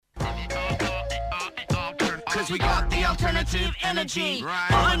cause we got the alternative energy.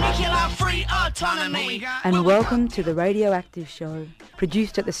 Free autonomy. And welcome to the Radioactive Show,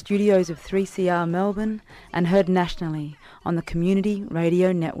 produced at the studios of 3CR Melbourne and heard nationally on the Community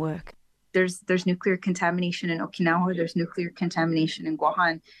Radio Network. There's nuclear contamination in Okinawa, there's nuclear contamination in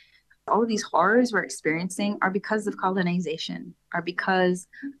Guahan. All of these horrors we're experiencing are because of colonization, are because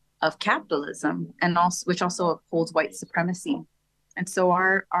of capitalism, and also which also upholds white supremacy. And so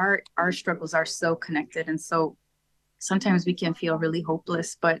our struggles are so connected, and so sometimes we can feel really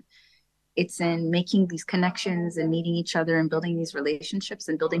hopeless, but it's in making these connections and meeting each other and building these relationships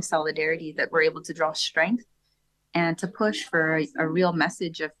and building solidarity that we're able to draw strength and to push for a real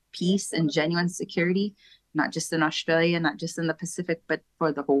message of peace and genuine security, not just in Australia, not just in the Pacific, but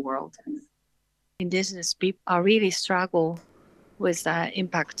for the whole world. Indigenous people are really struggle with the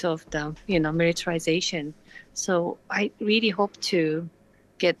impact of the, militarization. So I really hope to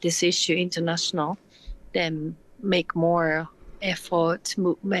get this issue international, then make more effort,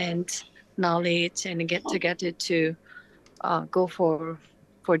 movement, knowledge, and get together to go for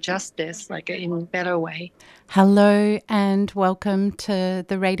justice, like in a better way. Hello and welcome to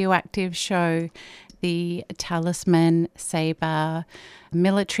the Radioactive Show. The Talisman Sabre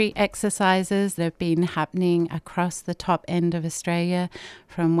military exercises that have been happening across the top end of Australia,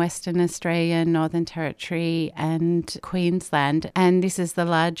 from Western Australia, Northern Territory and Queensland. And this is the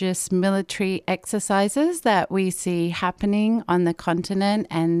largest military exercises that we see happening on the continent,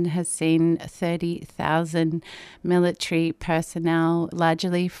 and has seen 30,000 military personnel,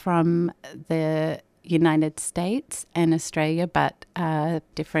 largely from the United States and Australia, but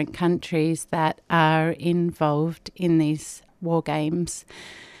different countries that are involved in these war games.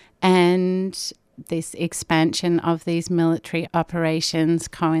 And this expansion of these military operations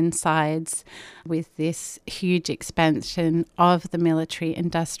coincides with this huge expansion of the military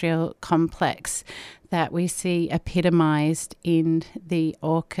industrial complex that we see epitomized in the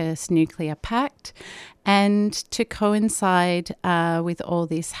AUKUS nuclear pact. And to coincide with all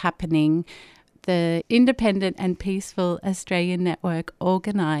this happening, the Independent and Peaceful Australian Network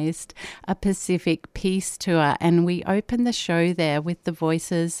organised a Pacific Peace Tour, and we opened the show there with the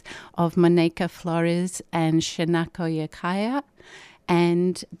voices of Monaeka Flores and Shinako Oyakawa,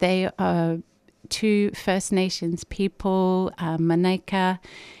 and they are two First Nations people. Monaeka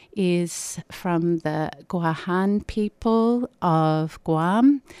is from the Guahan people of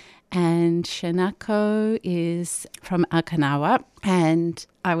Guam, and Shinako is from Okinawa. And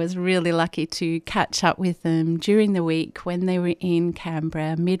I was really lucky to catch up with them during the week when they were in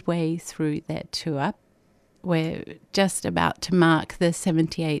Canberra midway through their tour. We're just about to mark the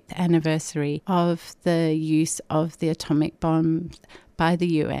 78th anniversary of the use of the atomic bomb by the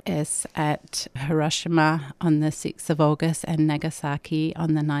U.S. at Hiroshima on the 6th of August and Nagasaki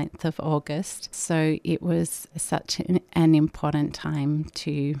on the 9th of August. So it was such an important time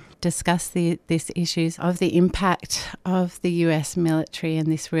to discuss these issues of the impact of the U.S. military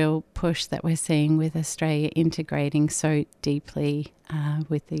and this real push that we're seeing with Australia integrating so deeply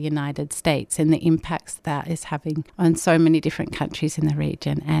with the United States, and the impacts that is having on so many different countries in the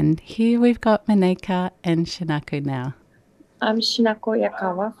region. And here we've got Monaeka and Shinako now. I'm Shinako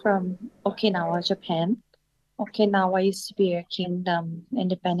Oyakawa from Okinawa, Japan. Okinawa used to be a kingdom,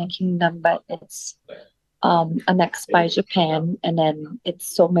 independent kingdom, but it's annexed by Japan, and then it's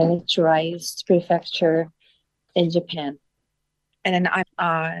so militarized prefecture in Japan. And then I'm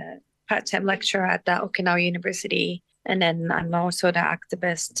a part-time lecturer at the Okinawa University, and then I'm also the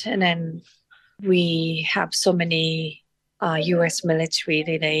activist. And then we have so many U.S.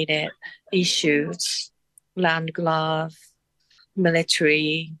 military-related issues, land glove,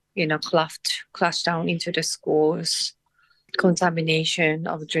 military, clashed down into the schools, contamination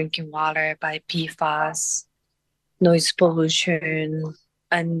of drinking water by PFAS, noise pollution,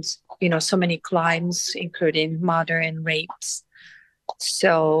 and, so many crimes, including murder and rapes.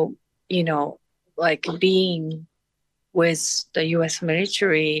 So, being with the U.S.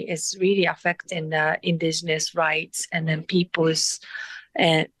 military is really affecting the indigenous rights and then people's,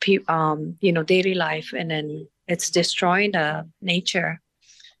 daily life, and then it's destroying the nature.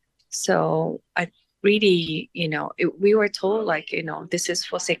 So I really, we were told this is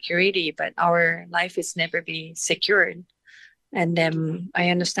for security, but our life is never be secured. And then I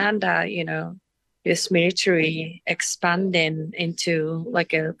understand that, this military expanding into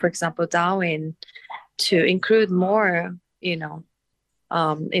for example, Darwin, to include more,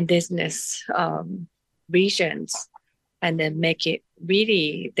 indigenous regions, and then make it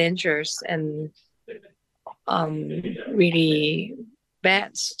really dangerous and really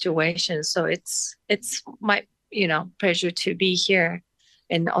bad situation. So it's my pleasure to be here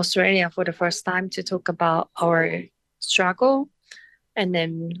in Australia for the first time to talk about our struggle. And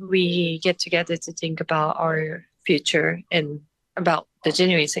then we get together to think about our future and about the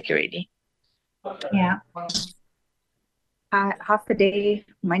genuine security. Yeah. Hi, half a day.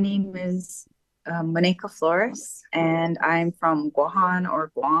 My name is Monaeka Flores, and I'm from Guahan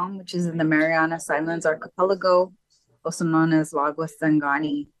or Guam, which is in the Marianas Islands archipelago, also known as Lagos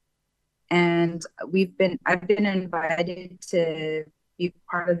Zangani. And I've been invited to be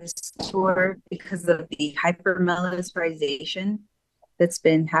part of this tour because of the hyper-militarization that's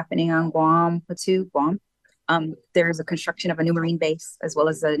been happening on Guam. There's a construction of a new Marine base, as well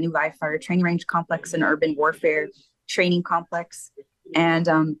as a new live fire training range complex and urban warfare training complex. And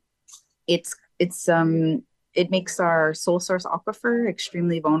it makes our sole source aquifer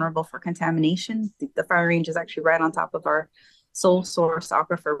extremely vulnerable for contamination. The fire range is actually right on top of our sole source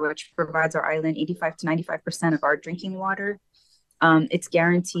aquifer, which provides our island 85 to 95% of our drinking water. It's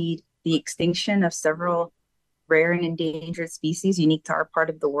guaranteed the extinction of several rare and endangered species unique to our part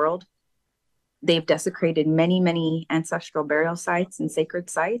of the world. They've desecrated many, many ancestral burial sites and sacred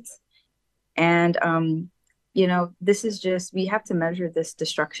sites. And, this is just, we have to measure this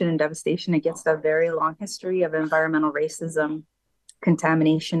destruction and devastation against a very long history of environmental racism,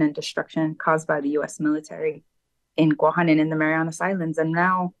 contamination, and destruction caused by the U.S. military in Guahan and in the Marianas Islands. And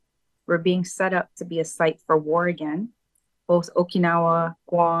now we're being set up to be a site for war again. Both Okinawa,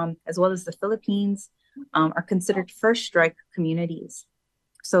 Guam, as well as the Philippines are considered first strike communities.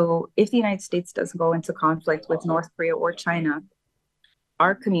 So if the United States doesn't go into conflict with North Korea or China,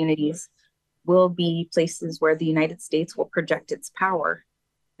 our communities will be places where the United States will project its power,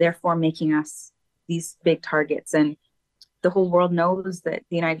 therefore making us these big targets. And the whole world knows that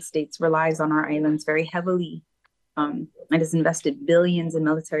the United States relies on our islands very heavily and has invested billions in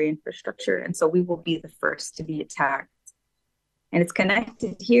military infrastructure. And so we will be the first to be attacked. And it's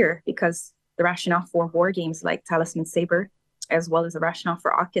connected here because the rationale for war games like Talisman Sabre, as well as the rationale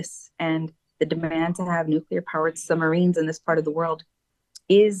for AUKUS and the demand to have nuclear-powered submarines in this part of the world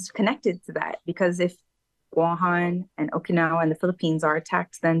is connected to that. Because if Guahan and Okinawa and the Philippines are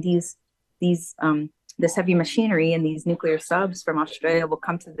attacked, then this heavy machinery and these nuclear subs from Australia will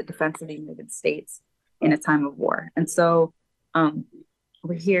come to the defense of the United States in a time of war. And so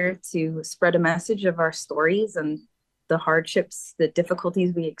we're here to spread a message of our stories and the hardships, the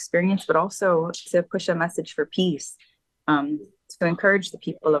difficulties we experience, but also to push a message for peace, to encourage the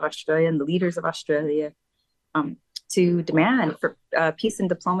people of Australia and the leaders of Australia to demand for peace and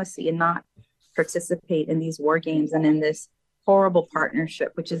diplomacy and not participate in these war games and in this horrible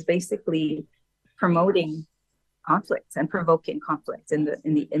partnership, which is basically promoting conflict and provoking conflict in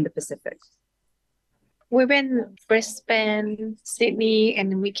the Pacific. We've been Brisbane, Sydney,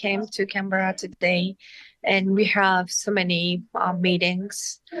 and we came to Canberra today, and we have so many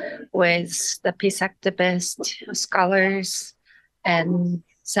meetings with the peace activists, scholars, and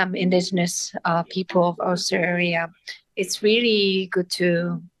some indigenous people of Australia. It's really good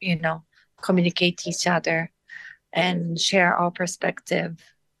to, communicate each other and share our perspective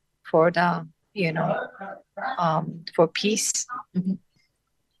for the, for peace. Mm-hmm.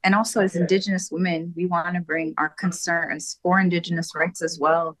 And also as Indigenous women, we want to bring our concerns for Indigenous rights as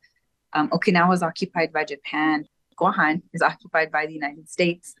well. Okinawa is occupied by Japan. Guahan is occupied by the United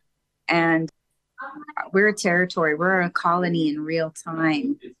States. And we're a territory, we're a colony in real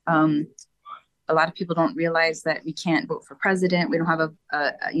time. A lot of people don't realize that we can't vote for president. We don't have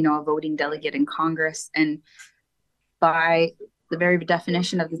a voting delegate in Congress. And by the very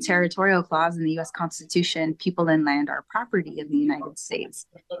definition of the territorial clause in the U.S. Constitution, people and land are property of the United States.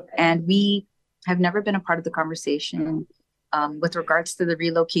 And we have never been a part of the conversation with regards to the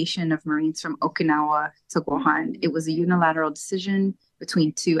relocation of Marines from Okinawa to Guahan. It was a unilateral decision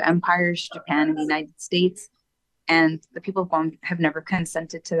between two empires, Japan and the United States. And the people of Guam have never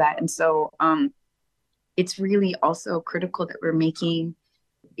consented to that. And so it's really also critical that we're making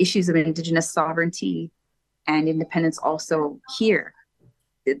issues of Indigenous sovereignty and independence also here.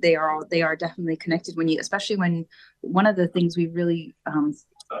 They are definitely connected especially when one of the things we really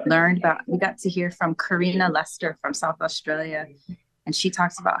learned about, we got to hear from Karina Lester from South Australia, and she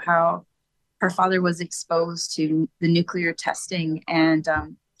talks about how her father was exposed to the nuclear testing and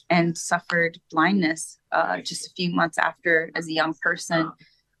suffered blindness just a few months after as a young person,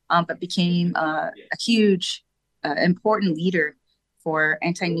 but became a huge, important leader for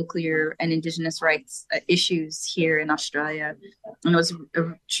anti-nuclear and Indigenous rights issues here in Australia. And it was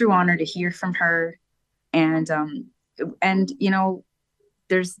a true honor to hear from her. And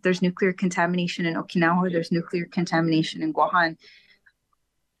there's nuclear contamination in Okinawa, there's nuclear contamination in Guahan.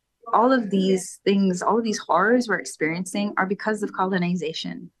 all of these things, all of these horrors we're experiencing are because of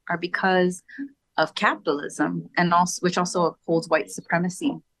colonization, are because of capitalism, and also which also upholds white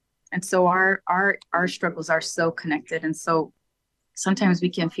supremacy. And so our struggles are so connected, and so sometimes we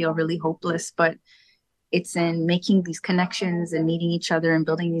can feel really hopeless, but it's in making these connections and meeting each other and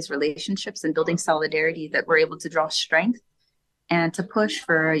building these relationships and building solidarity that we're able to draw strength and to push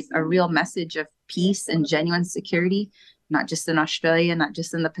for a real message of peace and genuine security, not just in Australia, not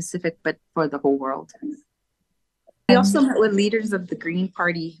just in the Pacific, but for the whole world. We also met with leaders of the Green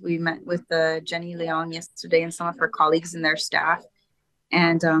Party. We met with Jenny Leong yesterday and some of her colleagues and their staff.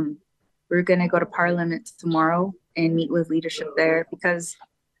 And we're going to go to Parliament tomorrow and meet with leadership there, because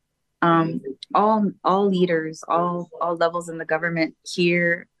all leaders, all levels in the government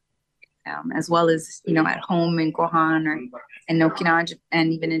here, as well as, you know, at home in Guahan or in Okinawa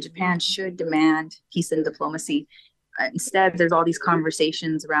and even in Japan, should demand peace and diplomacy. Instead, there's all these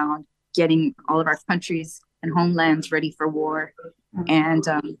conversations around getting all of our countries and homelands ready for war. And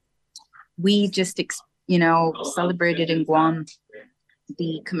we just, celebrated in Guam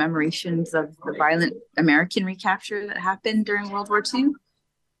the commemorations of the violent American recapture that happened during World War II.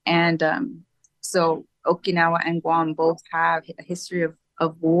 And so Okinawa and Guam both have a history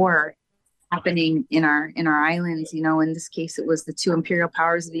of war happening in our islands. You know, in this case, it was the two imperial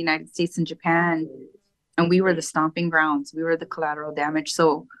powers of the United States and Japan, and we were the stomping grounds. We were the collateral damage.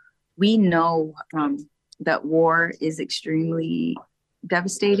 So we know that war is extremely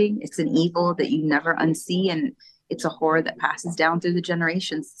devastating. It's an evil that you never unsee, and it's a horror that passes down through the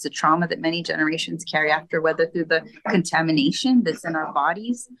generations. It's a trauma that many generations carry after, whether through the contamination that's in our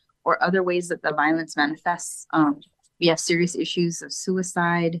bodies or other ways that the violence manifests. We have serious issues of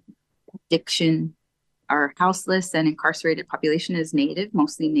suicide, addiction. Our houseless and incarcerated population is native,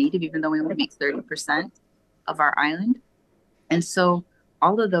 mostly native, even though we only make 30% of our island. And so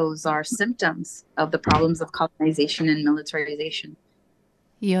all of those are symptoms of the problems of colonization and militarization.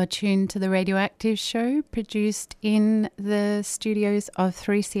 You're tuned to the Radioactive Show, produced in the studios of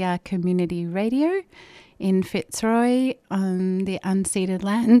 3CR Community Radio in Fitzroy on the unceded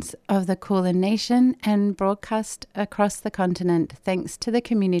lands of the Kulin Nation, and broadcast across the continent thanks to the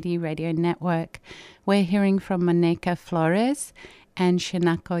Community Radio Network. We're hearing from Monaeka Flores and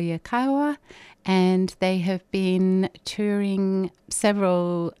Shinako Oyakawa, and they have been touring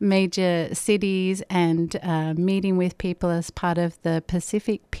several major cities and meeting with people as part of the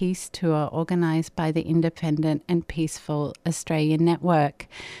Pacific Peace Tour organised by the Independent and Peaceful Australian Network.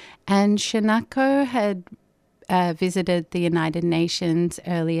 And Shinako had visited the United Nations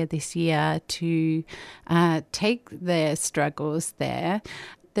earlier this year to take their struggles there.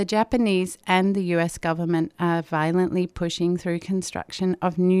 The Japanese and the U.S. government are violently pushing through construction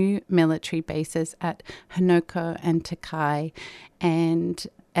of new military bases at Henoko and Takae. And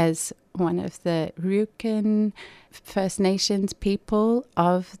as one of the Ryukyan First Nations people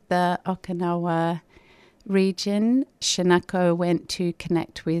of the Okinawa region, Shinako went to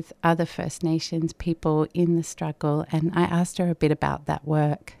connect with other First Nations people in the struggle, and I asked her a bit about that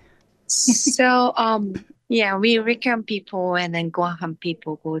work. So, we Ryukyans people and then Guahan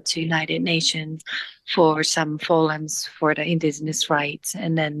people go to United Nations for some forums for the indigenous rights,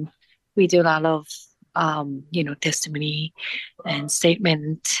 and then we do a lot of testimony and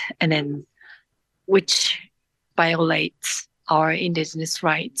statement, and then which violates our indigenous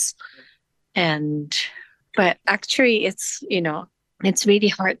rights. But actually, it's really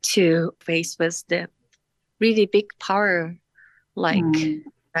hard to face with the really big power like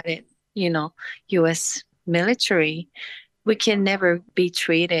U.S. military. We can never be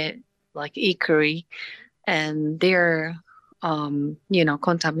treated like equally, and their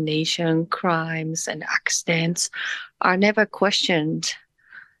contamination, crimes, and accidents are never questioned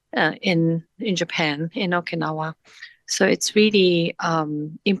in Japan, in Okinawa. So it's really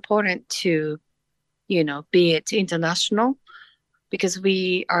important to be it international, because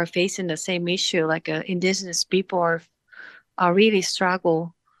we are facing the same issue. Like indigenous people are really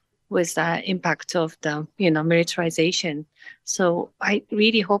struggle with the impact of the militarization. So I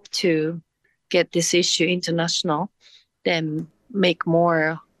really hope to get this issue international, then make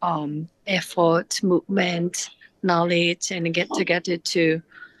more effort, movement, knowledge, and get together to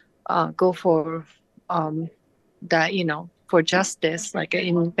go for that for justice, like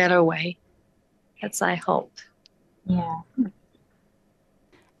in a better way. That's I hope. Yeah.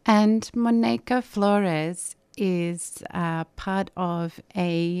 And Monaeka Flores, is part of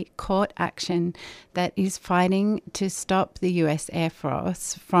a court action that is fighting to stop the US Air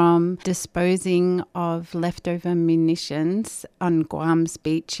Force from disposing of leftover munitions on Guam's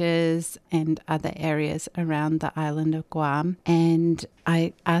beaches and other areas around the island of Guam. And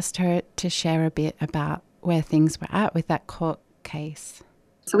I asked her to share a bit about where things were at with that court case.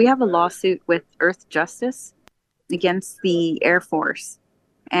 So we have a lawsuit with Earth Justice against the Air Force,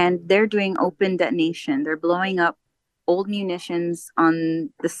 and they're doing open detonation. They're blowing up old munitions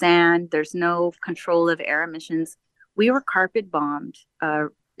on the sand. There's no control of air emissions. We were carpet bombed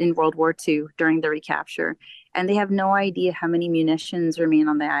in World War II during the recapture, and they have no idea how many munitions remain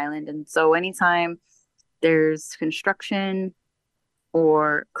on the island. And so anytime there's construction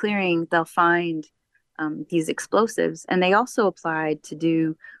or clearing, they'll find these explosives. And they also applied to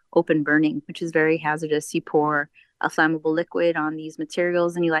do open burning, which is very hazardous. You pour a flammable liquid on these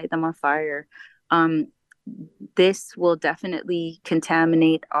materials and you light them on fire. This will definitely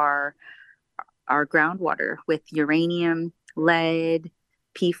contaminate our groundwater with uranium, lead,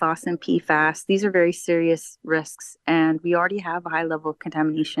 PFOS, and PFAS. These are very serious risks, and we already have a high level of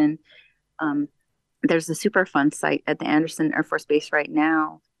contamination. There's a Superfund site at the Andersen Air Force Base right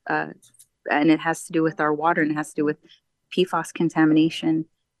now, and it has to do with our water, and it has to do with PFAS contamination.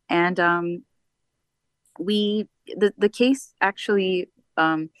 And the case actually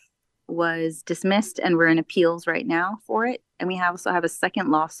was dismissed, and we're in appeals right now for it. And we also have a second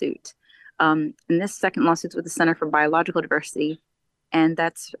lawsuit. And this second lawsuit is with the Center for Biological Diversity, and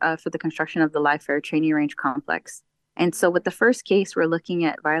that's for the construction of the Live Fire Training Range Complex. And so with the first case, we're looking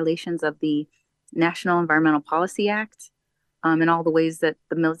at violations of the National Environmental Policy Act, and all the ways that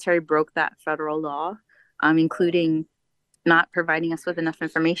the military broke that federal law, including not providing us with enough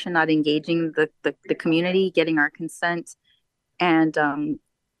information, not engaging the community, getting our consent, and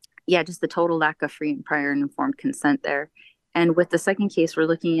just the total lack of free and prior and informed consent there. And with the second case, we're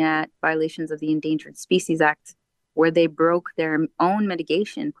looking at violations of the Endangered Species Act, where they broke their own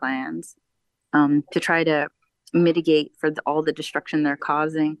mitigation plans to try to mitigate for all the destruction they're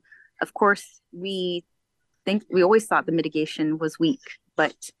causing. Of course, we always thought the mitigation was weak,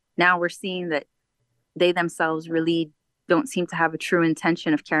 but now we're seeing that they themselves really don't seem to have a true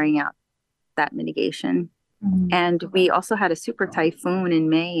intention of carrying out that mitigation. And we also had a super typhoon in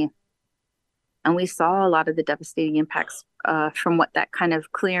May, and we saw a lot of the devastating impacts from what that kind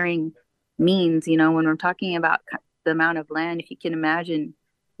of clearing means. You know, when we're talking about the amount of land, if you can imagine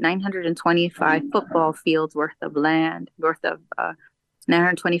 925 football fields worth of land,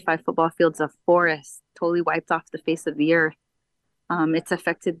 925 football fields of forest totally wiped off the face of the earth. It's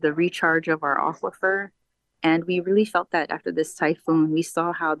affected the recharge of our aquifer. And we really felt that after this typhoon. We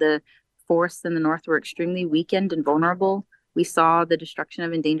saw how the forests in the north were extremely weakened and vulnerable. We saw the destruction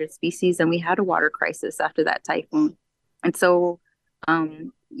of endangered species, and we had a water crisis after that typhoon. And so,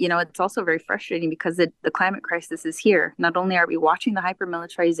 it's also very frustrating because the climate crisis is here. Not only are we watching the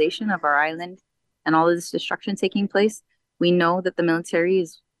hyper-militarization of our island and all of this destruction taking place, we know that the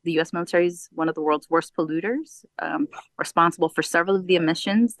U.S. military is one of the world's worst polluters, responsible for several of the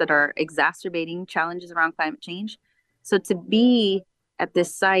emissions that are exacerbating challenges around climate change. So to be at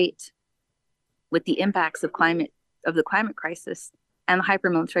this site with the impacts of the climate crisis and the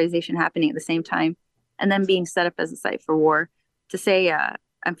hyper-militarization happening at the same time, and then being set up as a site for war, to say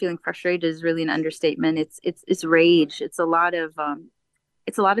I'm feeling frustrated is really an understatement. It's rage. It's a lot of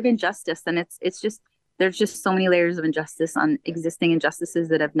injustice, and there's just so many layers of injustice on existing injustices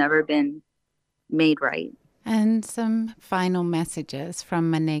that have never been made right. And some final messages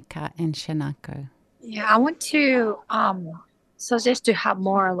from Monaeka and Shinako. Yeah, I want to suggest to have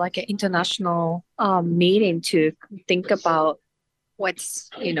more like an international meeting to think about what's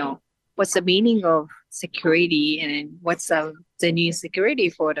the meaning of security and what's the new security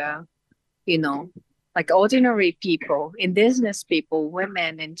for the, like ordinary people, indigenous people,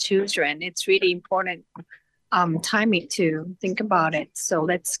 women and children. It's really important timing to think about it. So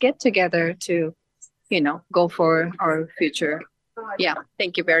let's get together to, go for our future. Yeah,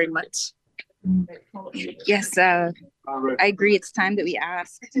 thank you very much. Yes, I agree. It's time that we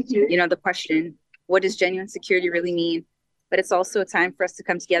ask, the question, what does genuine security really mean? But it's also a time for us to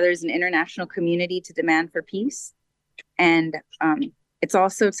come together as an international community to demand for peace. And it's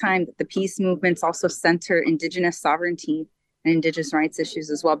also time that the peace movements also center indigenous sovereignty and indigenous rights issues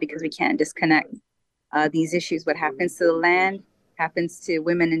as well, because we can't disconnect these issues. What happens to the land happens to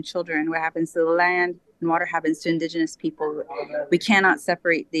women and children. What happens to the land and water happens to indigenous people. We cannot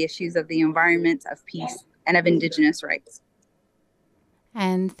separate the issues of the environment, of peace, and of indigenous rights.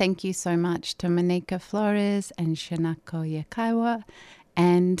 And thank you so much to Monaeka Flores and Shinako Oyakawa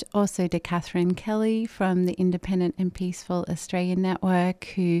and also to Kathryn Kelly from the Independent and Peaceful Australian Network,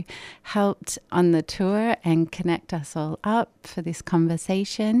 who helped on the tour and connect us all up for this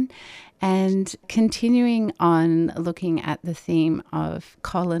conversation. And continuing on looking at the theme of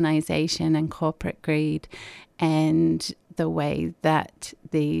colonisation and corporate greed and the way that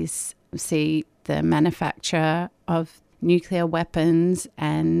these see the manufacture of nuclear weapons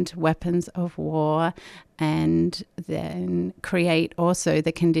and weapons of war, and then create also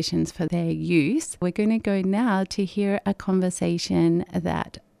the conditions for their use. We're going to go now to hear a conversation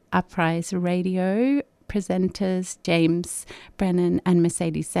that Uprise Radio presenters James, Brennan and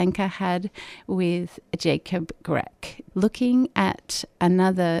Mercedes Zanker had with Jacob Grech, looking at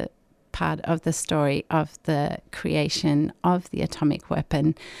another part of the story of the creation of the atomic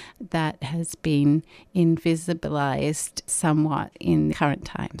weapon that has been invisibilized somewhat in current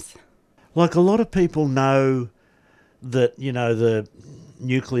times. Like, a lot of people know that, you know, the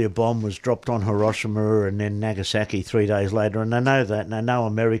nuclear bomb was dropped on Hiroshima and then Nagasaki 3 days later, and they know that, and they know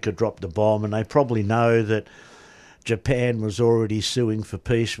America dropped the bomb, and they probably know that Japan was already suing for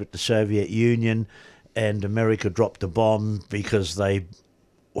peace with the Soviet Union, and America dropped the bomb because they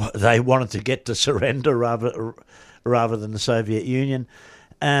wanted to get to surrender rather than the Soviet Union.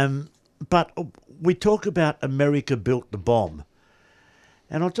 But we talk about America built the bomb.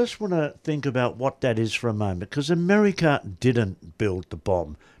 And I just want to think about what that is for a moment, because America didn't build the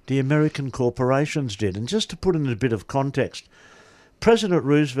bomb. The American corporations did. And just to put in a bit of context, President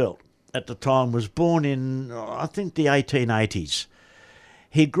Roosevelt at the time was born in, I think, the 1880s.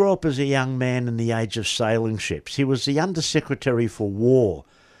 He grew up as a young man in the age of sailing ships. He was the Undersecretary for War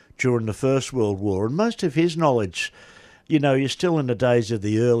during the First World War, and most of his knowledge, you know, you're still in the days of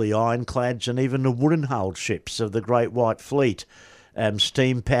the early ironclads and even the wooden-hulled ships of the Great White Fleet,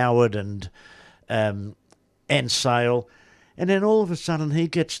 steam-powered and sail. And then all of a sudden he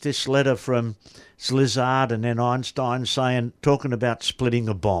gets this letter from Slizard and then Einstein talking about splitting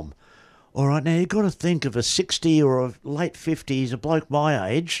a bomb. All right, now you've got to think of a 60 or a late 50s, a bloke my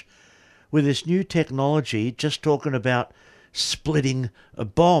age, with this new technology, just talking about splitting a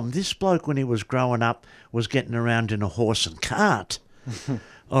bomb. This bloke, when he was growing up, was getting around in a horse and cart.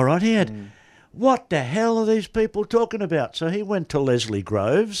 All right, he had... What the hell are these people talking about? So he went to Leslie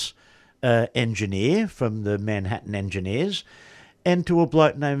Groves, engineer from the Manhattan Engineers, and to a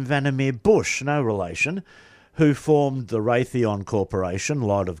bloke named Vannevar Bush, no relation, who formed the Raytheon Corporation,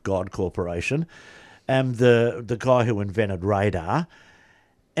 Light of God Corporation, and the guy who invented radar.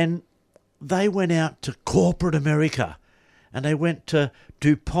 And they went out to corporate America, and they went to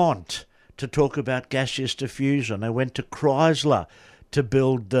DuPont to talk about gaseous diffusion. They went to Chrysler to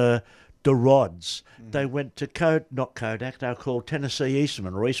build the rods. They went to not Kodak, they were called Tennessee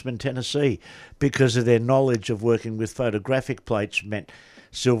Eastman, or Eastman, Tennessee, because of their knowledge of working with photographic plates meant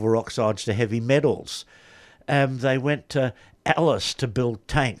silver oxides to heavy metals. They went to Alice to build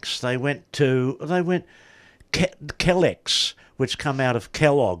tanks. They went Kellex, which come out of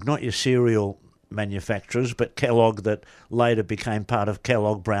Kellogg, not your cereal manufacturers, but Kellogg that later became part of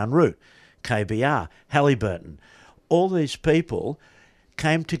Kellogg Brown Root, KBR, Halliburton. All these people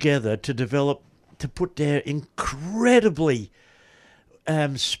came together to put their incredibly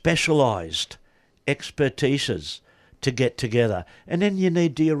specialised expertises to get together. And then you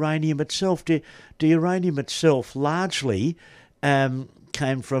need the uranium itself. The uranium itself largely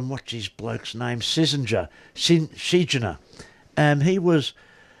came from, what's his bloke's name, Schlesinger. He was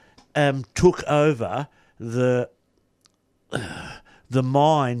took over the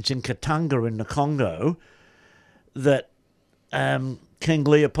mines in Katanga in the Congo that King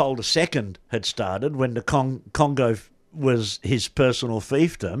Leopold II had started when the Congo was his personal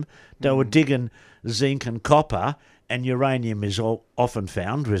fiefdom. They were digging zinc and copper, and uranium is often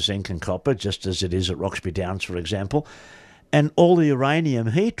found with zinc and copper, just as it is at Roxby Downs, for example. And all the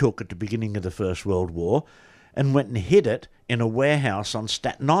uranium he took at the beginning of the First World War and went and hid it in a warehouse on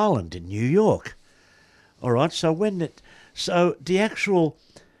Staten Island in New York. All right, so the actual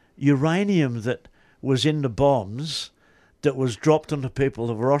uranium that was in the bombs that was dropped on the people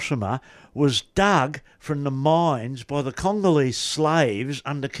of Hiroshima was dug from the mines by the Congolese slaves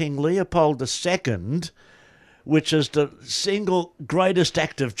under King Leopold II, which is the single greatest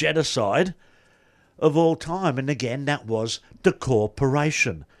act of genocide of all time. And again, that was the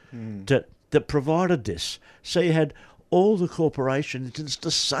corporation that provided this. So you had all the corporations, it's the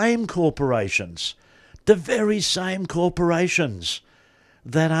same corporations, the very same corporations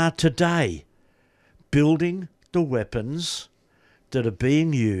that are today building the weapons that are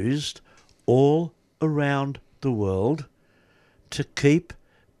being used all around the world to keep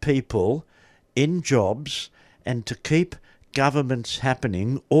people in jobs and to keep governments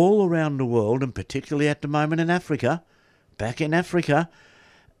happening all around the world, and particularly at the moment in Africa, back in Africa,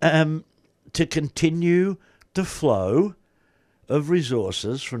 to continue the flow of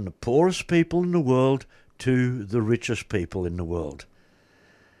resources from the poorest people in the world to the richest people in the world.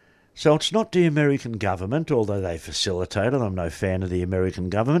 So it's not the American government, although they facilitate it. I'm no fan of the American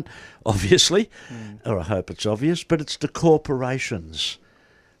government, obviously, or I hope it's obvious, but it's the corporations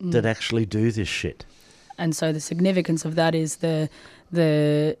that actually do this shit. And so the significance of that is the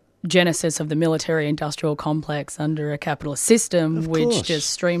genesis of the military-industrial complex under a capitalist system, which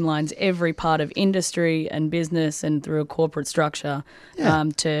just streamlines every part of industry and business and through a corporate structure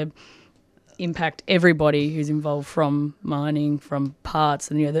to impact everybody who's involved, from mining, from parts,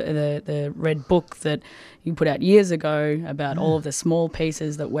 and the red book that you put out years ago about all of the small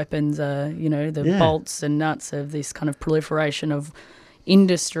pieces that weapons are, the bolts and nuts of this kind of proliferation of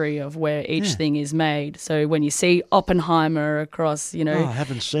industry of where each thing is made. So when you see Oppenheimer across, I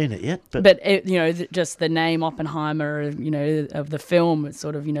haven't seen it yet, but just the name Oppenheimer, of the film, it's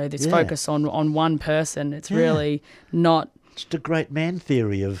sort of, this focus on one person. It's really not. It's the great man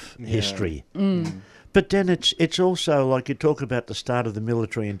theory of history. But then it's also, like you talk about the start of the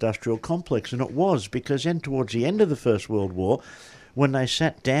military-industrial complex, and it was because then towards the end of the First World War, when they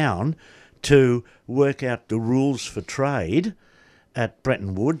sat down to work out the rules for trade at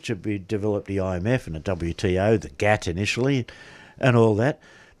Bretton Woods, we developed the IMF and the WTO, the GATT initially, and all that,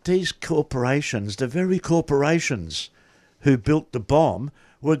 these corporations, the very corporations who built the bomb,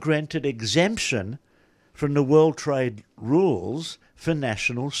 were granted exemption from the World Trade rules for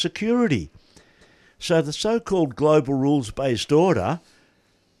national security. So the so-called global rules-based order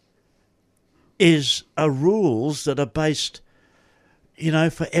is rules that are based,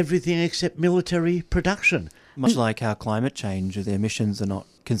 for everything except military production. Much like how climate change, the emissions are not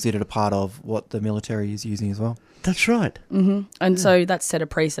considered a part of what the military is using as well. That's right. Mm-hmm. And so that's set a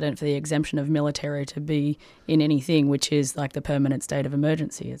precedent for the exemption of military to be in anything, which is like the permanent state of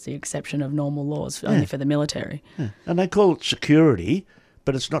emergency. It's the exception of normal laws only for the military. Yeah. And they call it security,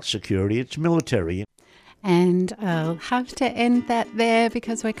 but it's not security, it's military. And I'll have to end that there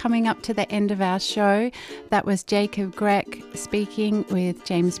because we're coming up to the end of our show. That was Jacob Grech speaking with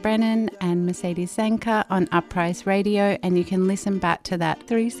James Brennan and Mercedes Zanker on Uprise Radio, and you can listen back to that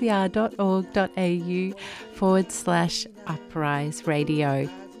 3cr.org.au/Uprise Radio.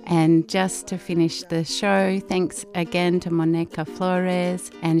 And just to finish the show, thanks again to Monaeka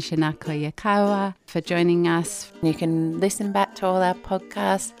Flores and Shinako Oyakawa for joining us. You can listen back to all our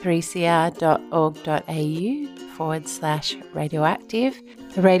podcasts, 3cr.org.au/radioactive.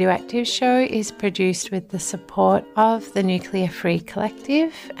 The Radioactive Show is produced with the support of the Nuclear Free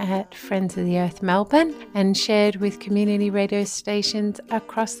Collective at Friends of the Earth Melbourne and shared with community radio stations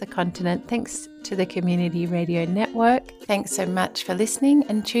across the continent. Thanks to the Community Radio Network. Thanks so much for listening,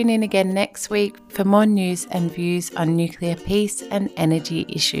 and tune in again next week for more news and views on nuclear peace and energy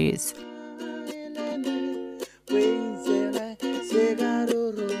issues.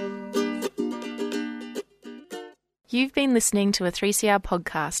 You've been listening to a 3CR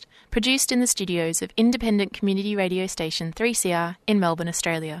podcast produced in the studios of independent community radio station 3CR in Melbourne,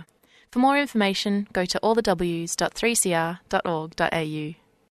 Australia. For more information, go to allthews.3cr.org.au.